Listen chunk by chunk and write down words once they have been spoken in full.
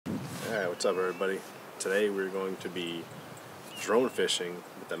Alright, what's up everybody? Today we're going to be drone fishing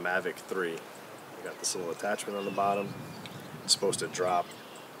with the Mavic 3. We got this little attachment on the bottom. It's supposed to drop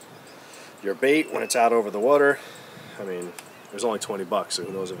your bait when it's out over the water. I mean, there's only 20 bucks, so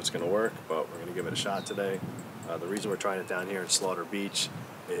who knows if it's going to work, but we're going to give it a shot today. The reason we're trying it down here in Slaughter Beach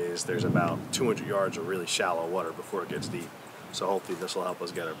is there's about 200 yards of really shallow water before it gets deep. So hopefully this will help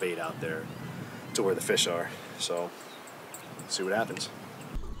us get our bait out there to where the fish are. So, let's see what happens.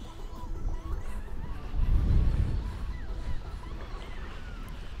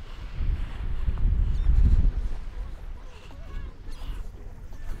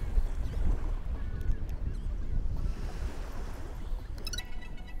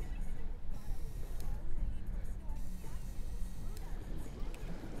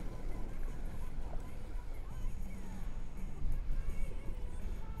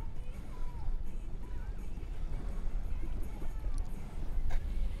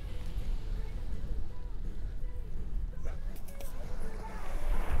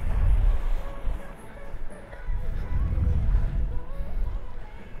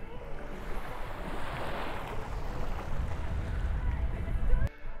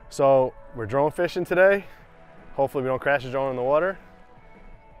 So we're drone fishing today. Hopefully we don't crash the drone in the water.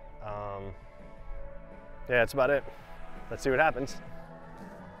 Yeah, that's about it. Let's see what happens.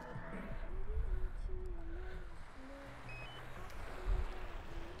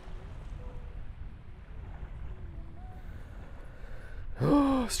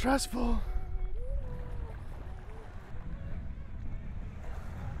 Oh, stressful.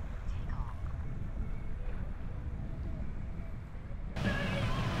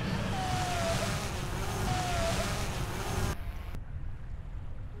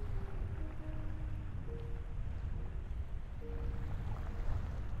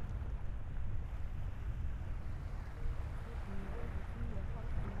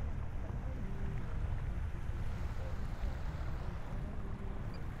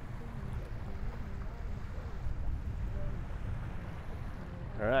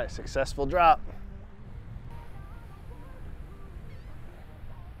 All right, successful drop.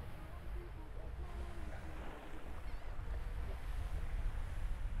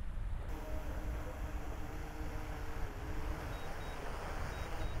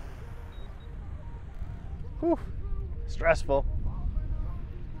 Whew, stressful.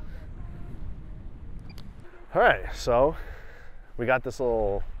 All right, so we got this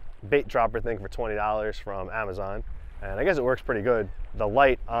little bait dropper thing for $20 from Amazon, and I guess it works pretty good. The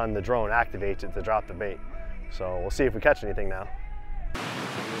light on the drone activates it to drop the bait. So we'll see if we catch anything now.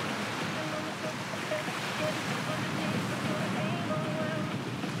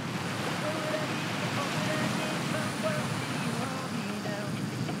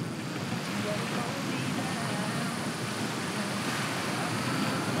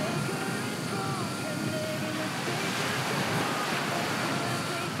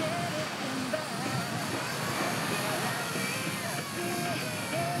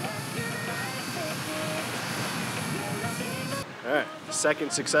 All right,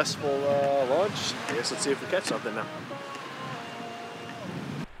 second successful launch. I guess let's see if we catch something now.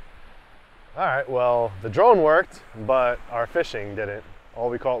 All right, well, the drone worked, but our fishing didn't. All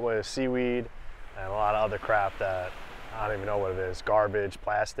we caught was seaweed and a lot of other crap that I don't even know what it is. Garbage,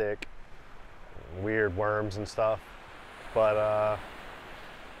 plastic, weird worms and stuff. But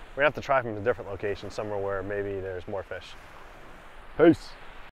we're gonna have to try from a different location, somewhere where maybe there's more fish. Peace.